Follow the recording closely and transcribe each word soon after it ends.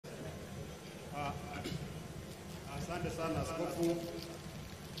Asante sana Askofu,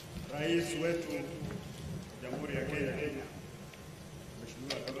 Rais wetu Jamhuri ya Kenya,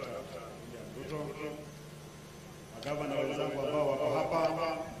 Mheshimiwa Ruto, magavana wenzangu ambao wako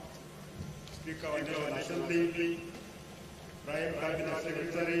hapa, Speaker wa National Assembly, Prime Cabinet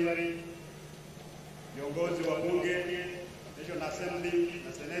Secretary, viongozi wa bunge, National Assembly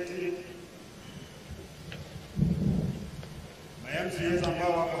na Senate, MCAs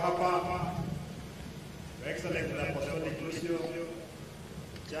ambao wako hapa, Excellent Apostolic Lucio,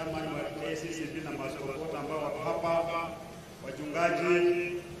 Chairman wa KCCB na maaskofu ambao wako hapa,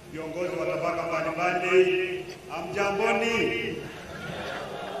 wachungaji, viongozi wa tabaka mbalimbali, amjamboni.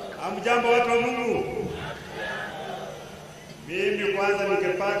 Amjambo watu wa Mungu. Mimi kwanza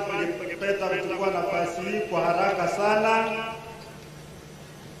ningependa kuchukua nafasi hii kwa haraka sana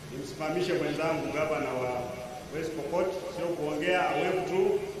nimsimamishe mwenzangu gavana wa West Pokot, sio kuongea awevu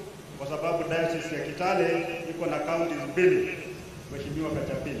tu, kwa sababu diocese ya Kitale iko na counties mbili. Mheshimiwa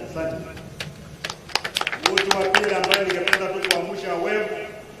Kachapina, asante. Mtu wa pili ambaye ningependa tu kuamsha awevu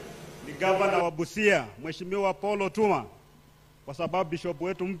ni gavana wa Busia, Mheshimiwa Paul Otuma, kwa sababu bishop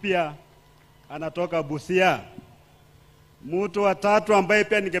wetu mpya anatoka Busia. Mtu wa tatu ambaye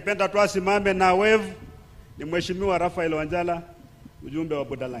pia ningependa tu asimame na awevu ni Mheshimiwa Rafael Wanjala, ujumbe wa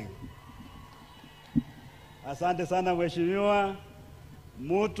Budalangi. Asante sana Mheshimiwa.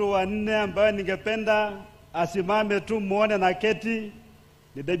 Mtu wa nne ambaye ningependa asimame tu muone na keti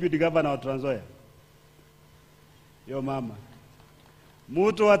ni Deputy Governor wa Trans Nzoia, yo mama.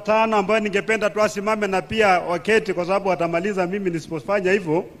 Mtu wa tano ambaye ningependa tu asimame na pia waketi kwa sababu watamaliza mimi nisipofanya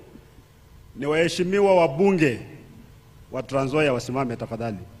hivyo ni waheshimiwa wabunge wa Trans Nzoia, wasimame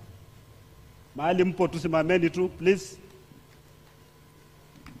tafadhali. Mahali mpo tusimameni tu please.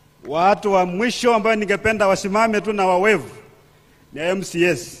 Watu wa mwisho ambao ningependa wasimame tu na wawevu ni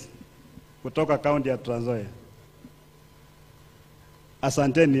MCS kutoka kaunti ya Trans Nzoia.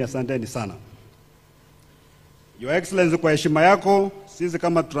 Asanteni sana. Your Excellency, kwa heshima yako, sisi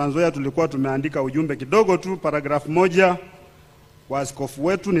kama Trans Nzoia tulikuwa tumeandika ujumbe kidogo tu, paragraph moja kwa askofu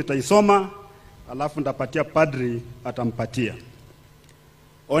wetu, nitaisoma alafu ndapatia padri atampatia.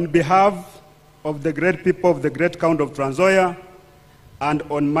 On behalf of the great people of the great county of Trans Nzoia and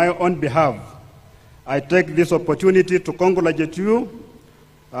on my own behalf, I take this opportunity to congratulate you,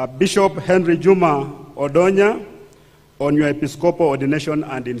 Bishop Henry Juma Odonya, on your episcopal ordination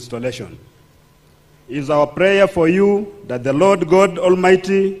and installation. It is our prayer for you that the Lord God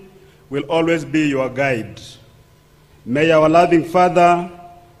Almighty will always be your guide. May our loving Father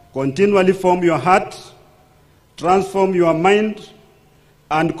continually form your heart, transform your mind,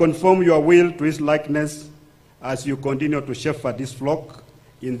 and conform your will to his likeness as you continue to shepherd this flock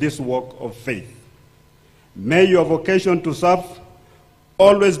in this walk of faith. May your vocation to serve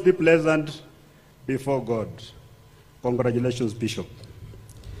always be pleasant before God. Congratulations, Bishop.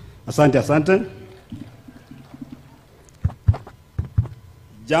 Asante.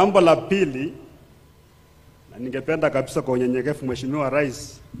 Jambo la pili, na ningependa kabisa kwa unyenyekevu Mheshimiwa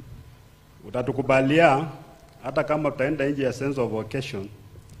Rais, utatukubalia hata kama tutaenda nje ya sense of vocation,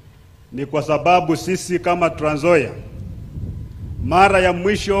 ni kwa sababu sisi kama Trans Nzoia mara ya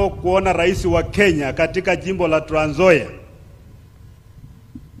mwisho kuona rais wa Kenya katika jimbo la Trans Nzoia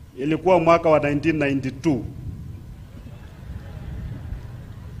ilikuwa mwaka wa 1992.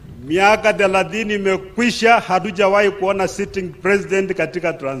 Miaka 30 imekwisha, hatujawahi kuona sitting president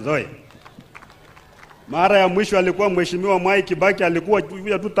katika Trans Nzoia. Mara ya mwisho alikuwa Mheshimiwa Mwai Kibaki, alikuwa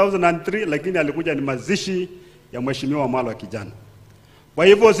 2003, lakini alikuja ni mazishi ya Mheshimiwa Mwalo kijana. Kwa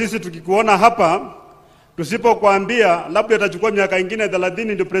hivyo sisi tukikuona hapa, tusipokuambia labda itachukua miaka ingine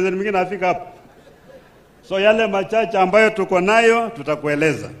 30 ndio president mwingine afika hapa. So yale machache ambayo tuko nayo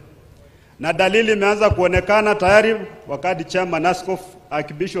tutakueleza. Na dalili imeanza kuonekana tayari wakati chairman askofu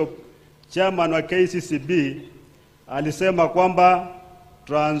Archbishop chairman wa KCCB alisema kwamba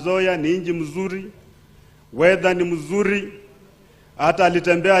Trans Nzoia ni nchi mzuri, weather ni mzuri. Hata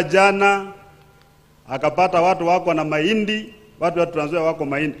alitembea jana akapata watu wako na mahindi, watu wa Trans Nzoia wako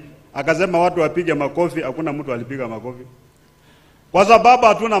mahindi. Akasema watu wapige makofi, hakuna mtu alipiga makofi. Kwa sababu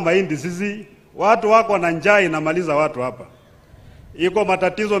hatuna mahindi sisi, watu wako na njaa inamaliza watu hapa. Iko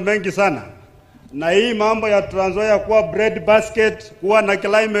matatizo mengi sana. Na hii mambo ya Trans Nzoia kuwa bread basket, kuwa na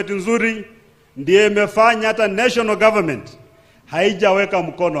climate nzuri, ndiye imefanya hata national government haijaweka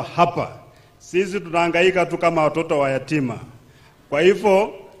mkono hapa. Sisi tunahangaika tu kama watoto wa yatima. Kwa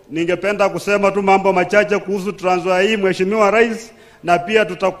hivyo ningependa kusema tu mambo machache kuhusu Trans Nzoia hii Mheshimiwa Rais, na pia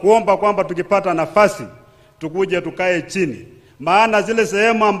tutakuomba kwamba tukipata nafasi tukuje tukae chini. Maana zile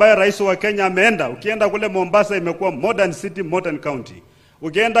sehemu ambaye rais wa Kenya ameenda, ukienda kule Mombasa imekuwa modern city, modern county.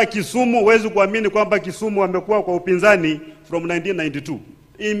 Ukienda Kisumu, huwezi kuamini kwamba Kisumu wamekuwa kwa upinzani from 1992.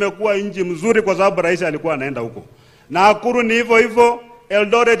 Imekuwa nchi mzuri kwa sababu rais alikuwa anaenda huko. Nakuru ni hivyo hivyo,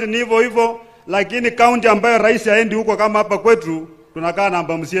 Eldoret ni hivyo hivyo, lakini kaunti ambayo rais haendi huko kama hapa kwetu, tunakaa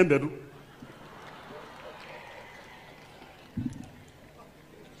namba msiembe tu.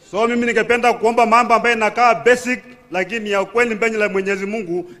 So mimi ningependa kuomba mambo ambayo inakaa basic lakini ya ukweli mbele ya Mwenyezi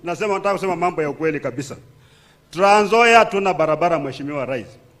Mungu, nasema nataka kusema mambo ya ukweli kabisa. Trans Nzoia tuna barabara mheshimiwa rais.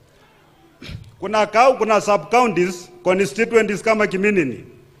 Kuna sub counties, constituencies kama Kiminini,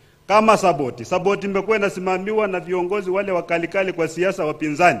 kama Saboti. Saboti imekuwa inasimamiwa na viongozi wale wakalikali kwa siasa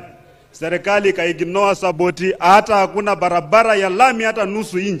wapinzani. Serikali ikaignore Saboti, hata hakuna barabara ya lami hata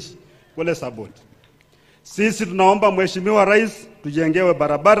nusu inchi kule Saboti. Sisi tunaomba mheshimiwa rais tujengewe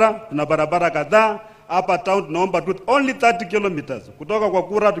barabara, tuna barabara kadhaa hapa town, tunaomba tu only 30 kilometers. Kutoka kwa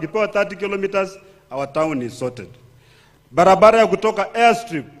kura tukipewa 30 kilometers, our town is sorted. Barabara ya kutoka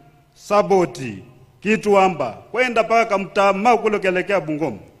airstrip Saboti, Kituamba, kwenda paka Mtama kule kuelekea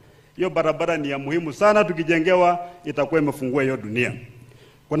Bungoma. Hiyo barabara ni ya muhimu sana, tukijengewa itakuwa imefungua hiyo dunia.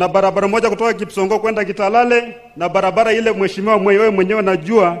 Kuna barabara moja kutoka Kipsongo kwenda Kitale, na barabara ile mheshimiwa wewe mwenyewe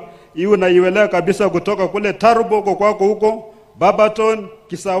najua hiyo naielewa kabisa, kutoka kule Tarubo kwako huko Babaton,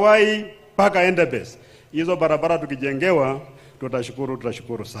 Kisawai paka Endebess. Hizo barabara tukijengewa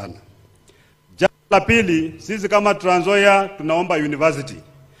tutashukuru sana. Jambo la pili, sisi kama Trans Nzoia tunaomba university.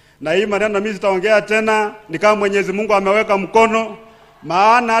 Na hii maneno mimi sitaongea tena, ni kama Mwenyezi Mungu ameweka mkono,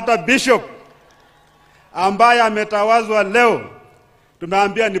 maana hata bishop ambaye ametawazwa leo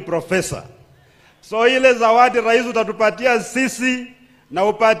tumeambia ni profesa. So ile zawadi rais utatupatia sisi na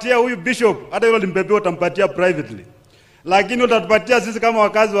upatia huyu bishop, hata hilo limbebeo utampatia privately. Lakini utatupatia sisi kama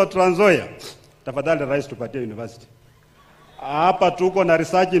wakazi wa Trans Nzoia, tafadhali rais tupatie university. Hapa tuko na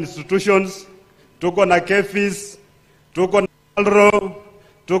research institutions, tuko na KEFIS, tuko na ALRO,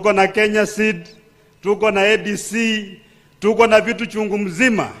 tuko na Kenya Seed, tuko na ADC, tuko na vitu chungu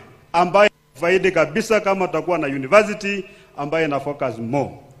mzima ambayo faidi kabisa kama tutakuwa na university ambayo ina focus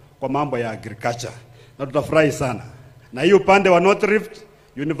more kwa mambo ya agriculture. Na tutafurahi sana. Na hiyo upande wa North Rift,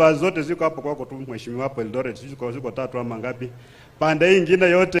 university zote ziko hapo kwako tu mheshimiwa hapo Eldoret, ziko 3 ama ngapi. Pande hii nyingine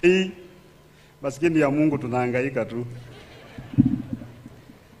yote hii maskini ya Mungu tunahangaika tu.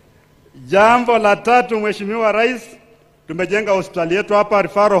 Jambo la tatu mheshimiwa rais, tumejenga hospitali yetu hapa,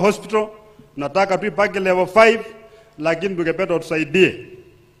 referral hospital. Tunataka tuipake level 5, lakini tungependa tusaidie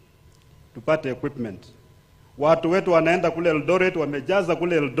tupate equipment. Watu wetu wanaenda kule Eldoret, wamejaza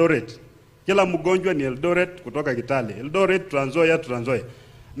kule Eldoret. Kila mgonjwa ni Eldoret kutoka Kitale. Eldoret, Trans Nzoia.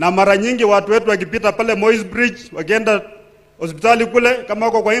 Na mara nyingi watu wetu wakipita pale Moi's Bridge, wakienda hospitali kule, kama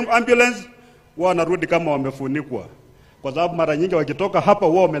wako kwa ambulance, wao wanarudi kama wamefunikwa. Kwa sababu mara nyingi wakitoka hapa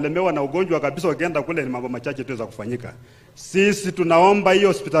wao wamelemewa na ugonjwa kabisa, wakienda kule ni mambo machache tu za kufanyika. Sisi tunaomba hiyo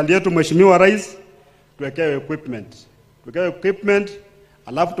hospitali yetu mheshimiwa rais tuwekewe equipment.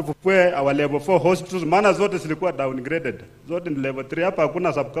 Alafu tufufue our level 4 hospitals, maana zote zilikuwa downgraded. Zote ni level 3, hapa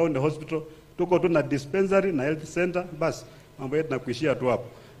hakuna sub county hospital. Tuko tu na dispensary na health center, basi mambo yetu nakuishia tu hapo.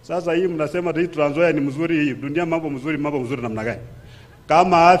 Sasa hii mnasema hii Trans Nzoia ni mzuri, hii dunia mambo mzuri namna gani?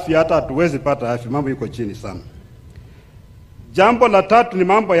 Kama afya hata hatuwezi pata afya, mambo iko chini sana. Jambo la tatu ni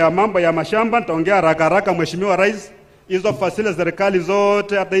mambo ya mashamba. Nitaongea haraka mheshimiwa rais. Hizo facilities serikali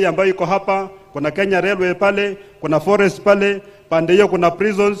zote, hata hii ambayo iko hapa, kuna Kenya Railway pale, kuna forest pale, pande hiyo kuna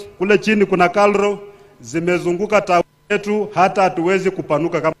prisons, kule chini kuna Kalro, zimezunguka town yetu, hata hatuwezi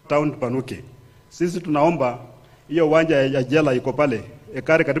kupanuka kama town tupanuke. Sisi tunaomba hiyo uwanja ya jela iko pale,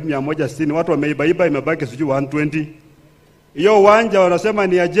 ekari karibu 160, watu wameiba imebaki sijui 120. Hiyo uwanja wanasema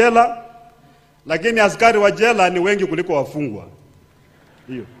ni ya jela, lakini askari wa jela ni wengi kuliko wafungwa.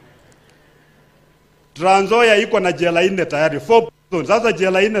 Hiyo Trans Nzoia iko na jela 4 tayari, 4 prisons. Sasa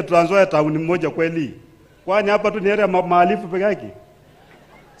jela 4 Trans Nzoia town moja kweli? Kwani hapa tu ni area mahalifu peke yake?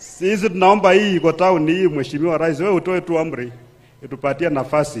 Sisi tunaomba hii iko town hii mheshimiwa rais, wewe utoe tu amri itupatie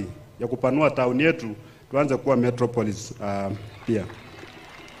nafasi ya kupanua town yetu, tuanze kuwa metropolis pia.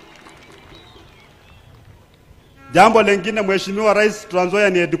 Jambo lingine mheshimiwa rais, Trans Nzoia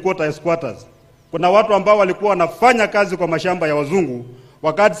ni headquarters. Kuna watu ambao walikuwa wanafanya kazi kwa mashamba ya wazungu,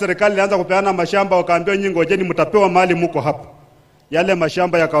 wakati serikali ilianza kupeana mashamba wakaambia nyinyi ngojeni mtapewa mali mko hapo. Yale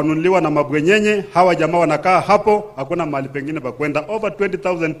mashamba yakanunuliwa na mabwenyenye, hawa jamaa wanakaa hapo, hakuna mali pengine pa kwenda. Over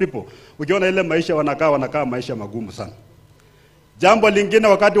 20,000 people. Ukiona ile maisha wanakaa maisha magumu sana. Jambo lingine,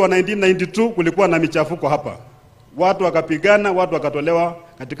 wakati wa 1992 kulikuwa na michafuko hapa. Watu wakapigana, watu wakatolewa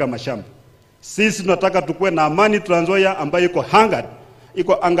katika mashamba. Sisi tunataka tukue na amani Trans Nzoia ambayo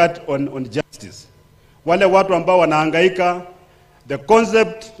iko anchored on justice. Wale watu ambao wanahangaika, the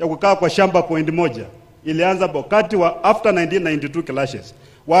concept ya kukaa kwa shamba point moja, ilianza wakati wa after 1992 clashes.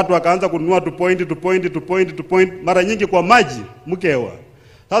 Watu wakaanza kununua to point, mara nyingi kwa maji mkewa.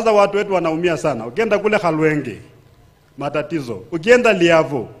 Sasa watu wetu wanaumia sana. Ukienda kule Halwenge, matatizo. Ukienda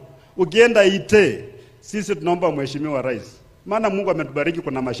Liavo, ukienda Ite, sisi tunaomba mheshimiwa rais, maana Mungu ametubariki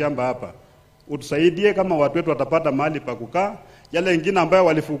kuna mashamba hapa, utusaidie kama watu wetu watapata mahali pa kukaa. Yale wengine ambayo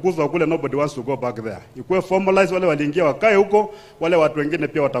walifukuzwa kule, nobody wants to go back there. Ikuwe formalize, wale waliingia wakae huko, wale watu wengine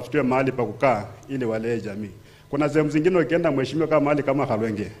pia watafutiwe mahali pa kukaa ili walee jamii. Kuna sehemu zingine ukienda mheshimiwa kama mahali kama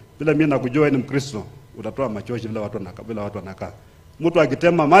Halwenge, bila mimi nakujua ni Mkristo, utatoa machozi bila watu wanakaa. Mtu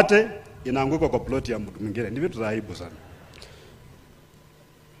akitema mate inaanguka kwa plot ya mtu mwingine. Ni vitu za aibu sana.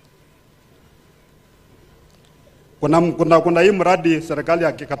 Kuna hii mradi serikali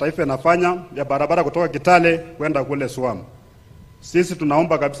ya kitaifa inafanya ya barabara kutoka Kitale kwenda kule Swam. Sisi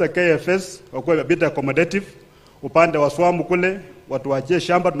tunaomba kabisa KFS wakuwe bit accommodative upande wa Swam kule, watu waachie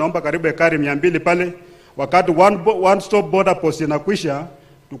shamba. Tunaomba karibu ekari 200 pale. Wakati one stop border post inakwisha,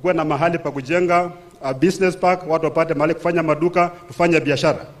 tukue na mahali pa kujenga a business park, watu wapate mahali kufanya maduka, tufanye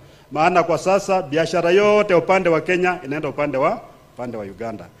biashara. Maana kwa sasa biashara yote upande wa Kenya inaenda upande wa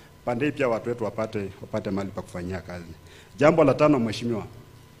Uganda. Pande hii pia watu wetu wapate mahali pa kufanyia kazi. Jambo la 5, mheshimiwa,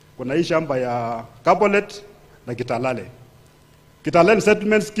 kuna hii shamba ya Kabolet na Kitale. Kitale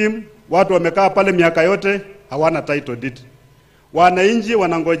settlement scheme, watu wamekaa pale miaka yote hawana title deed. Wananchi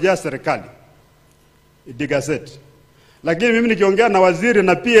wanangojea serikali idigazeti. Lakini mimi nikiongea na waziri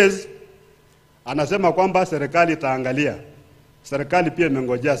na PS anasema kwamba serikali itaangalia. Serikali pia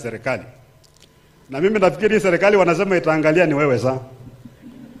imengojea serikali. Na mimi nafikiri serikali wanasema itaangalia ni wewe sasa.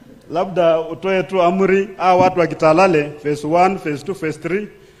 Labda utoe tu amri watu wa Kitale phase 1, phase 2, phase 3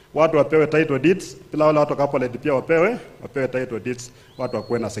 watu wapewe title deeds, bila wale watu Kapolet pia wapewe title deeds, watu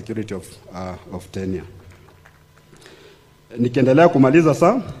wakuwe na security of tenure. Nikiendelea kumaliza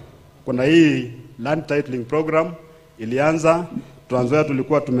sasa, kuna hii land titling program ilianza. Trans Nzoia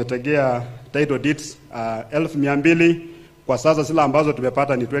tulikuwa tumetegea title deeds 1200. Kwa sasa zile ambazo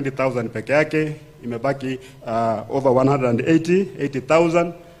tumepata ni 20,000 peke yake, imebaki over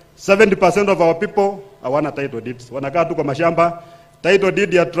 180,000. 70% of our people hawana title deeds. Wanakaa tu kwa mashamba. Title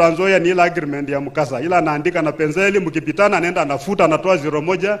deed ya Trans Nzoia ni ile agreement ya mkasa. Ila anaandika na penseli, mkipitana anaenda anafuta, anatoa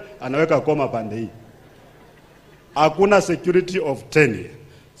 01, anaweka koma pande hii. Hakuna security of tenure.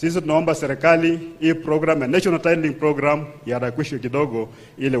 Sisi tunaomba serikali hii program, national titling program, yarakwishe kidogo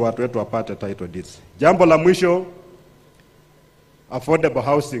ili watu wetu wapate title deeds. Jambo la mwisho, affordable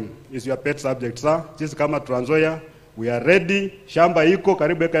housing is your pet subject, sir. Sisi kama Trans Nzoia, we are ready. Shamba iko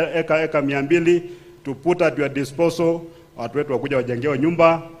karibu eka 200 to put at your disposal. Watu wetu wakuja wajengewe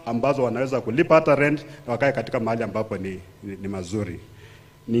nyumba ambazo wanaweza kulipa hata rent na wakae katika mahali ambapo ni mazuri.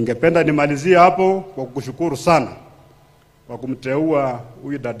 Ningependa nimalizie hapo kwa kukushukuru sana kwa kumteua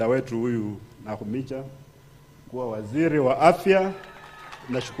huyu dada wetu huyu Nahumicha kuwa waziri wa afya.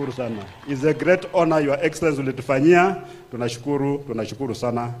 Tunashukuru sana. It's a great honor your excellency ulitufanyia. Tunashukuru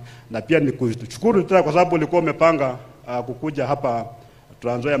sana. Na pia nikushukuru tena kwa sababu ulikuwa umepanga kukuja hapa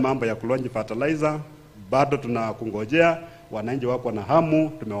Trans Nzoia mambo ya kulonji fertilizer. Bado tunakungojea, wananchi wako na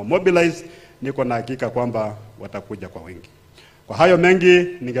hamu, tumewamobilize, niko na hakika kwamba watakuja kwa wingi. Kwa hayo mengi,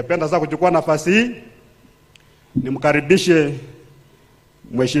 ningependa sasa kuchukua nafasi hii nimkaribishe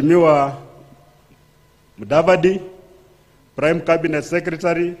Mheshimiwa Mudavadi, Prime Cabinet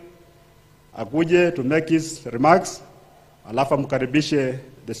Secretary, akuje to make his remarks, alafu mkaribishe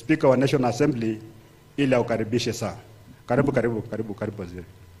the Speaker wa National Assembly ili aukaribishe saa. Karibu waziri.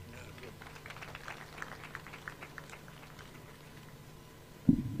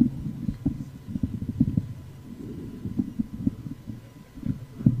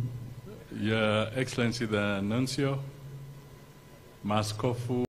 Your Excellency the Nuncio, Maaskofu